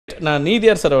நான்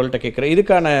நீதியரசர் அவர்கள்ட்ட கேட்குறேன்.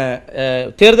 இதுக்கான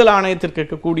தேர்தல் ஆணையத்திற்கு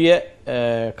இருக்கக்கூடிய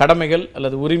கடமைகள்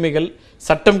அல்லது உரிமைகள்,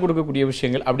 சட்டம் கொடுக்கக்கூடிய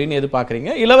விஷயங்கள் அப்படின்னு எது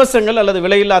பார்க்குறீங்க? இலவசங்கள் அல்லது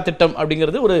விலையில்லா திட்டம்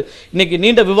அப்படிங்கிறது ஒரு இன்னைக்கு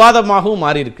நீண்ட விவாதமாகவும்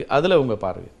மாறி இருக்கு. அதில் உங்க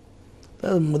பாருங்க.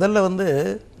 முதல்ல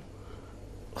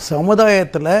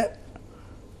சமுதாயத்தில்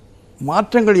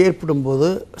மாற்றங்கள் ஏற்படும் போது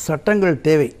சட்டங்கள்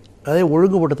தேவை, அதை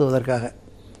ஒழுங்குபடுத்துவதற்காக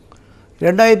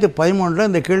 2013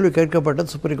 இந்த கேள்வி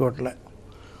கேட்கப்பட்டது சுப்ரீம் கோர்ட்டில்.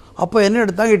 அப்போ என்ன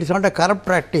எடுத்தாங்க, it is not a corrupt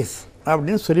practice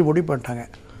அப்படின்னு சொல்லி முடிவு பண்ணிட்டாங்க.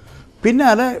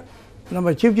 பின்னால்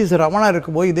நம்ம சீஃப் ஜஸ்டிஸ் ரமணா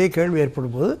இருக்கும்போது இதே கேள்வி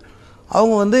ஏற்படும் போது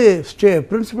அவங்க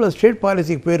பிரின்சிபல் ஸ்டேட்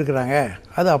பாலிசிக்கு போயிருக்கிறாங்க,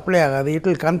 அது அப்ளை ஆகாது, it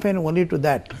will confine only to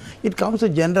that, it comes to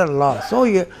general law, so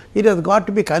it has got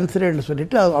to be கன்சிடர்ட்னு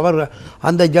சொல்லிட்டு அவர்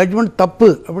அந்த ஜட்ஜ்மெண்ட் தப்பு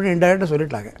அப்படின்னு இன்டெரக்டாக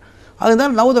சொல்லிட்டாங்க. அதனால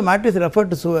now the matter is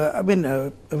referred to, I mean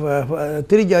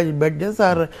 3 judge benches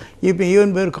or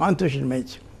even by constitution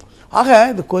bench. ஆக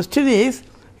the question is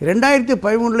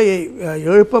 2013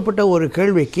 எழுப்பப்பட்ட ஒரு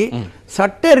கேள்விக்கு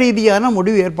சட்ட ரீதியான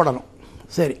முடிவு ஏற்படணும்.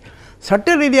 சரி,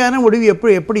 சட்ட ரீதியான முடிவு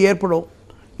எப்படி ஏற்படும்?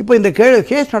 இப்போ இந்த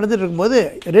கேஸ் நடந்துட்டு இருக்கும்போது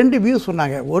 2 வியூ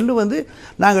சொன்னாங்க. ஒன்று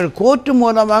நாங்கள் கோர்ட்டு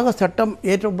மூலமாக சட்டம்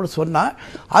ஏற்றப்படும் சொன்னால்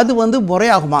அது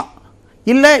முறையாகுமா,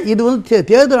 இல்லை இது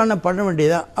தேர்தல் ஆணையம் பண்ண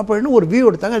வேண்டியதா அப்படின்னு ஒரு வியூ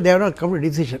எடுத்தாங்க. They've not come to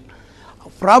decision.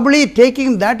 Probably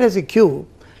taking that as a cue,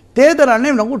 தேர்தல்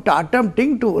ஆணையம்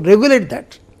attempting to regulate that.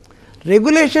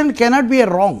 Regulation cannot be a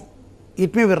wrong.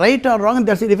 It may be right or wrong, and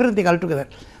that's a different thing altogether.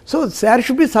 So there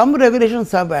should be some regulation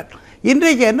somewhere.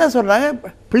 இன்றைக்கு என்ன சொல்கிறாங்க,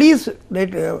 please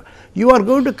you are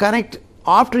going to connect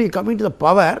after you coming to the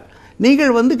power,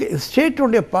 நீங்கள்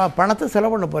ஸ்டேட்டுடைய பணத்தை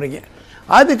செலவு பண்ண போகிறீங்க,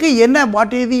 அதுக்கு என்ன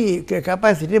what is the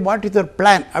capacity, what is your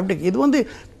plan அப்படி. இது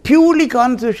பியூர்லி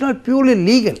கான்ஸ்டிடியூஷனல், பியூர்லி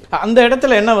லீகல். அந்த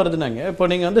இடத்துல என்ன வருதுனாங்க, இப்போ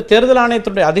நீங்கள் தேர்தல்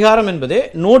ஆணையத்துடைய அதிகாரம் என்பது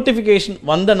நோட்டிஃபிகேஷன்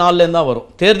வந்த நாள்லேருந்து தான் வரும்,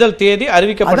 தேர்தல் தேதி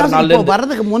அறிவிக்கப்பட்ட நாள்ல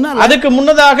வரதுக்கு முன்னால், அதுக்கு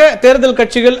முன்னதாக தேர்தல்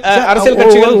கட்சிகள், அரசியல்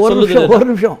கட்சிகள் ஒரு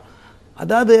நிமிஷம்,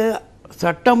 அதாவது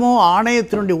சட்டமோ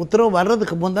ஆணையத்தினுடைய உத்தரவு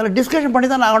வர்றதுக்கு முன்னால் டிஸ்கஷன் பண்ணி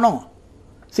தான் ஆகணும்.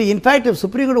 See, in fact, if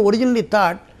Supreme Court originally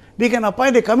thought we can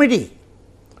appoint a committee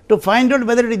to find out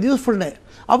whether it is useful.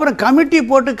 அப்புறம் கமிட்டி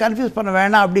போட்டு கன்ஃபியூஸ் பண்ண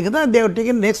வேணாம் அப்படிங்கிறது they have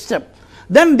taken next step.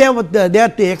 Then they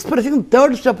are expressing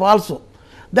third step also.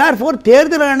 Therefore,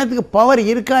 தேர்தல் ஆணையத்துக்கு power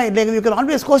இருக்கா இல்லை, you can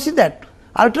always question that.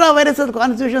 Ultra virus of the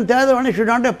constitution, தேர்தல் ஆணையம்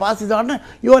should not have passed this order.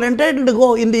 You are entitled to go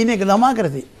in the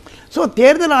democracy. So,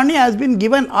 தேர்தல் ஆணையம் has been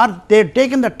given, or they have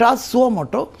taken the task suo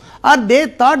motu, or they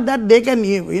thought that they can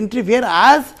interfere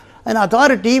as an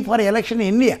authority for election in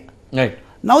India. Right.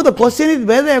 Now the question is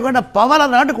whether they have got a power or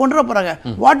not.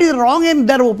 What is wrong in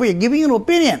their opinion? Giving an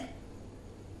opinion.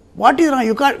 What is wrong?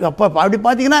 You can't. அப்படி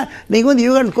பார்த்தீங்கன்னா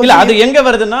நீங்கள் அது எங்க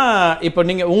வருதுன்னா, இப்போ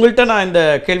நீங்க உங்கள்கிட்ட நான் இந்த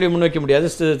கேள்வி முன்வைக்க முடியாது,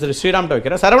 திரு ஸ்ரீராம்கிட்ட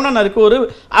வைக்கிறேன். சரவணன் அதுக்கு ஒரு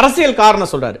அரசியல்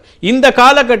காரணம் சொல்றாரு. இந்த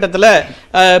காலகட்டத்தில்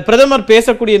பிரதமர்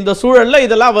பேசக்கூடிய இந்த சூழல்ல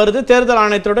இதெல்லாம் வருது, தேர்தல்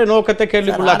ஆணையத்தோட நோக்கத்தை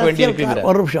கேள்விக்குள்ளாக்க வேண்டியிருக்கிறது.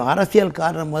 ஒரு நிமிஷம், அரசியல்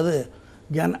காரணம் அதாவது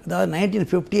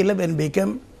 1950 when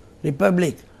became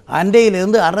republic,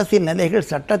 அன்றையிலிருந்து அரசியல் நிலைகள்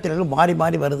சட்டத்திற்கு மாறி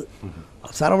மாறி வருது.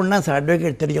 சரவணன்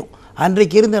அட்வொகேட் தெரியும்.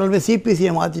 அன்றைக்கு இருந்த நிலைமை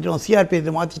சிபிசியை மாற்றிட்டோம்,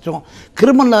 சிஆர்பிஎத்தை மாற்றிட்டோம்,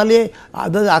 கிரிமினலாலே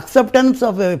அதாவது acceptance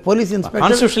of police inspector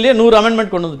கான்ஸ்டிடியூஷன்லயே 100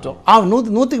 amendment கொண்டு வந்துட்டோம்.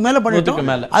 100க்கு மேலே பண்ணிட்டோம்.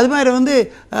 அது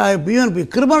மாதிரி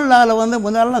கிரிமினல் லாவில்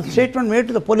முன்னாள் statement made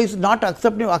to the police not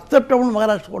acceptable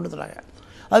Maharashtra கொண்டு வந்துட்டாங்க.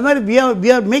 அது மாதிரி we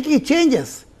are making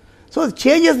changes. So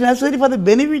changes necessary for the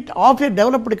benefit of a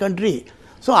developed country.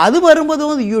 So அது வரும்போது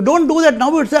you don't do that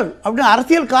now it self அப்படின்னு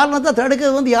அரசியல் காரணத்தை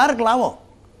தடுக்கிறது யாருக்கு லாபம்?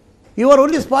 You are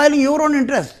only spoiling your own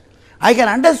interest. I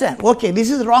can understand. Okay,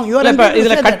 this is wrong.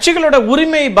 இதுல கட்சிகளோட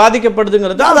உரிமை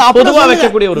பாதிக்கப்படுதுங்கிறது பொதுவா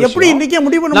வைக்கக்கூடிய ஒரு எப்படி இன்னைக்கே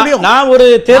முடிவு பண்ண முடியும்? நான் ஒரு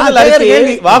தேர்தல்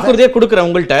அறிக்கையை வாக்குறுதியை கொடுக்குறேன்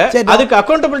உங்கள்கிட்ட, அதுக்கு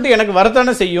அக்கௌண்டபிலிட்டி எனக்கு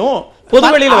வரத்தானே செய்யும்,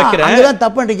 பொதுவெளியில் வைக்கிறேன். அதுதான்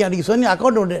தப்பு. நீங்க சொன்ன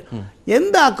அக்கௌண்டபிலிட்டி,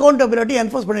 எந்த அக்கௌண்டபிலிட்டி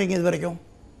என்ஃபோர்ஸ் பண்ணிருக்கீங்க இது வரைக்கும்?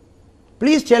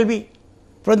 Please tell me.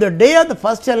 From the day of the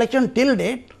first election till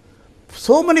date,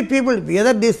 so many people,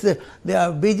 whether this the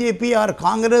BJP or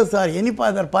Congress or any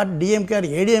other party, DMK or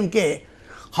ADMK,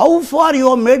 how far you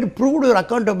have made proved your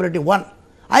accountability? One,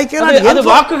 I cannot. அது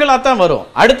வாக்குகளா தான் வரும்.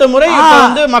 அடுத்த முறை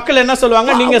இப்ப மக்கள் என்ன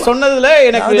சொல்வாங்க, நீங்க சொன்னதுல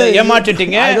எனக்கு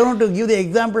ஏமாற்றிட்டீங்க. I don't want to give the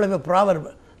example of a proverb.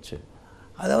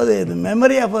 அதாவது the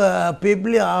memory of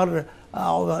people are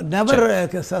never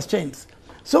sustains.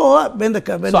 So when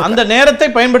அந்த நேரத்தை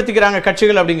பயன்படுத்திக்கிறாங்க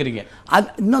கட்சிகள் அப்படிங்கிறீங்க.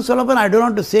 இன்னும் சொல்ல போனால் I don't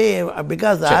want to say,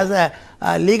 because as a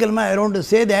legal man I don't want to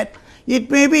say that it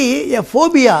may be a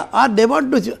phobia or they want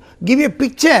to give a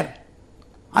picture.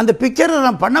 அந்த பிக்சரை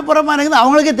நான் பண்ண போகிற மாதிரி இருக்குது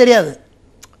அவங்களுக்கே தெரியாது.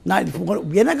 நான்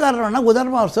என்ன காரணம்னா,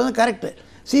 உதாரணமாக அவர் சொன்னது correct.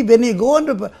 See, when you go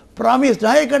into promise,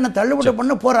 நாயக்கண்ணை தள்ளுபடி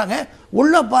பண்ண போகிறாங்க,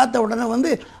 உள்ளே பார்த்த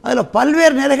உடனே அதில்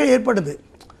பல்வேறு நிலைகள் ஏற்படுது.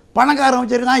 பணக்காரன்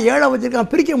வச்சுருக்கான், ஏழை வச்சுருக்கான்,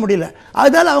 பிரிக்க முடியல.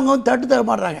 அதனால் அவங்க வந்து தட்டு தர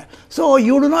மாட்டுறாங்க. So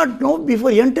you to not know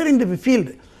before entering the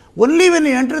field. Only when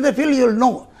you enter the field you will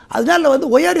know. அதனால் வந்து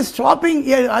Y R is stopping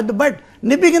at but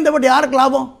nipping இந்த பட் யாருக்கு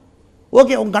லாபம்?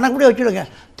 ஓகே, உங்கள் கணக்குப்படியே வச்சுடுங்க.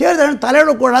 தேர்தல்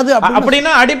தலையிடக்கூடாது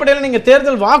அப்படின்னா அடிப்படையில் நீங்கள்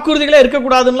தேர்தல் வாக்குறுதிகளே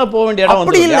இருக்கக்கூடாதுன்னு போக வேண்டிய இடம்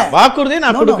அப்படி இல்லை. வாக்குறுதியை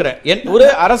நான் கொடுக்குறேன். ஒரு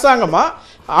அரசாங்கமா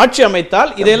ஆட்சி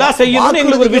அமைத்தால் இதெல்லாம் செய்யணும்னு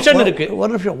எங்களுக்கு ஒரு விஷன் இருக்கு. ஒரு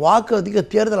நிமிஷம், வாக்குறுதிக்கு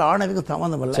தேர்தல் ஆணையத்துக்கு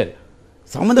சம்மந்தம் இல்லை.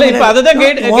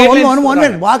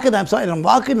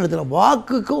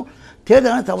 வாக்குக்கும்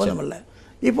தேர்தல் சம்மந்தம் இல்லை.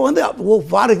 இப்போ வந்து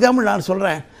ஃபார் எக்ஸாம்பிள் நான்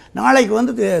சொல்கிறேன், நாளைக்கு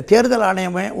வந்து தேர்தல்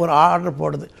ஆணையமே ஒரு ஆர்டர்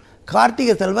போடுது,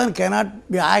 Karthigai Selvan cannot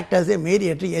be act as a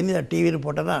mediator any டிவின்னு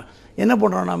போட்டோன்னா என்ன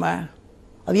பண்ணுறோம்? நம்ம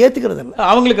அது ஏற்றுக்கிறது இல்லை.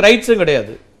 அவங்களுக்கு ரைட்ஸும்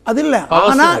கிடையாது. அது இல்லை.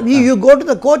 ஆனால் you go to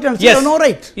the court and say no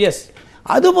right. S.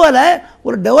 அதுபோல்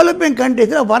ஒரு டெவலப்பிங்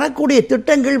கண்ட்ரீஸில் வரக்கூடிய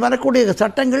திட்டங்கள், வரக்கூடிய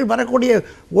சட்டங்கள், வரக்கூடிய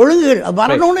ஒழுங்குகள்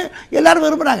வரணும்னு எல்லாரும்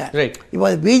விரும்புகிறாங்க. இப்போ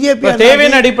பிஜேபி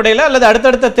தேவையான அடிப்படையில் அல்லது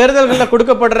அடுத்தடுத்த தேர்தல்களில்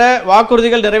கொடுக்கப்படுற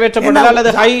வாக்குறுதிகள் நிறைவேற்றப்படல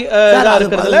அல்லது ஹை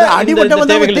அடிப்பட்ட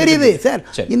வந்து தெரியுது சார்,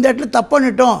 இந்த இடத்துல தப்பு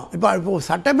பண்ணிட்டோம். இப்போ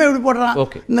சட்டமே எப்படி போடுறான்,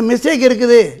 இந்த மிஸ்டேக்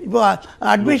இருக்குது, இப்போ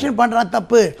அட்மிஷன் பண்ணுறான்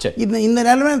தப்பு, இந்த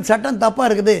நிலைமை சட்டம் தப்பாக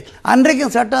இருக்குது,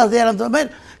 அன்றைக்கும் சட்டம் செய்யலாம் சொல்ல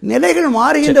மாதிரி நிலைகள்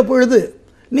மாறுகின்ற பொழுது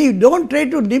நீ don't try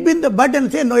to nip in the bud and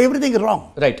say no everything is wrong.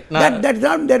 Right. That's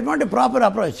not a proper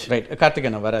approach. Right.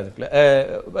 Karthikeyan வர அதுக்குள்ள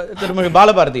திருமதி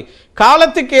பாலபாரதி,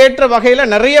 காலத்துக்கு ஏற்ற வகையில்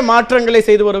நிறைய மாற்றங்களை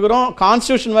செய்து வருகிறோம்.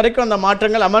 கான்ஸ்டிடியூஷன் வரைக்கும் அந்த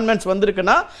மாற்றங்கள் அமெண்ட்மெண்ட்ஸ்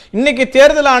வந்திருக்குன்னா இன்னைக்கு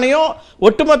தேர்தல் ஆணையம்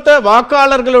ஒட்டுமொத்த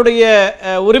வாக்காளர்களுடைய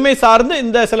உரிமை சார்ந்து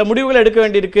இந்த சில முடிவுகள் எடுக்க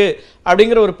வேண்டியிருக்கு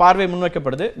அப்படிங்கிற ஒரு பார்வை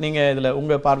முன்வைக்கப்படுது. நீங்க இதுல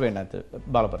உங்க பார்வை என்ன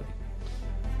பாலபாரதி?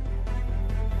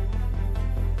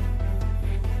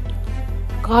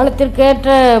 காலத்திற்கேற்ற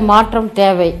மாற்றம்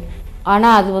தேவை,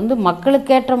 ஆனால் அது வந்து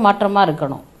மக்களுக்கேற்ற மாற்றமாக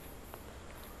இருக்கணும்.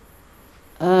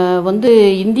 வந்து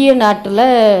இந்திய நாட்டில்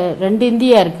 2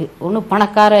 இந்தியா இருக்குது. ஒன்று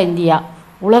பணக்கார இந்தியா,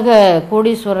 உலக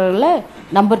கோடீஸ்வரரில்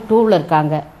நம்பர் 2ல்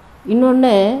இருக்காங்க.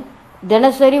 இன்னொன்று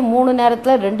தினசரி 3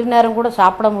 நேரத்தில் 2 நேரம் கூட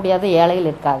சாப்பிட முடியாத ஏழைகள்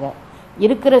இருக்காங்க.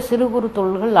 இருக்கிற சிறு குறு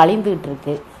தொழில்கள் அழிந்துகிட்டு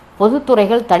இருக்கு,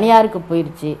 பொதுத்துறைகள் தனியாருக்கு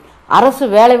போயிடுச்சு, அரசு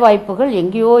வேலைவாய்ப்புகள்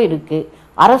எங்கேயோ இருக்குது,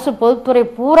 அரசு பொதுத்துறை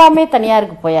பூராமே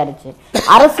தனியாருக்கு போயாருச்சு.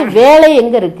 அரசு வேலை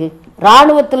எங்க இருக்கு?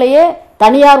 இராணுவத்திலேயே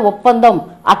தனியார் ஒப்பந்தம்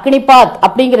அக்னிபாத்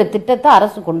அப்படிங்கிற திட்டத்தை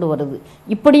அரசு கொண்டு வருது.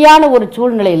 இப்படியான ஒரு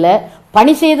சூழ்நிலையில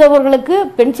பணி செய்தவர்களுக்கு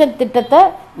பென்ஷன் திட்டத்தை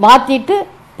மாத்திட்டு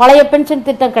பழைய பென்ஷன்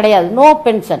திட்டம் கிடையாது, நோ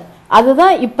பென்ஷன்,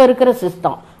 அதுதான் இப்ப இருக்கிற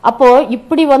சிஸ்டம். அப்போ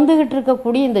இப்படி வந்துகிட்டு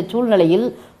இருக்கக்கூடிய இந்த சூழ்நிலையில்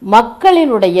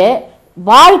மக்களினுடைய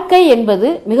வாழ்க்கை என்பது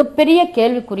மிகப்பெரிய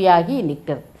கேள்விக்குறியாகி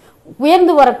நிற்கிறது.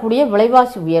 உயர்ந்து வரக்கூடிய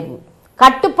விலைவாசி உயர்வு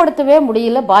கட்டுப்படுத்தவே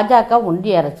முடியல பாஜக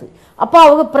ஒன்றிய அரசு. அப்போ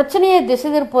அவங்க பிரச்சனையை திசை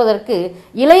திருப்பதற்கு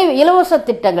இலவச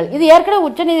திட்டங்கள், இது ஏற்கனவே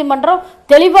உச்சநீதிமன்றம்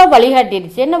தெளிவாக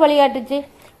வழிகாட்டிடுச்சு. என்ன வழிகாட்டுச்சு?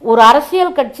 ஒரு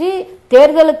அரசியல் கட்சி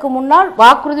தேர்தலுக்கு முன்னால்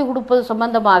வாக்குறுதி கொடுப்பது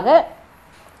சம்பந்தமாக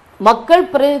மக்கள்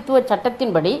பிரதிநிதித்துவ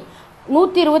சட்டத்தின்படி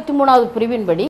 123வது பிரிவின்படி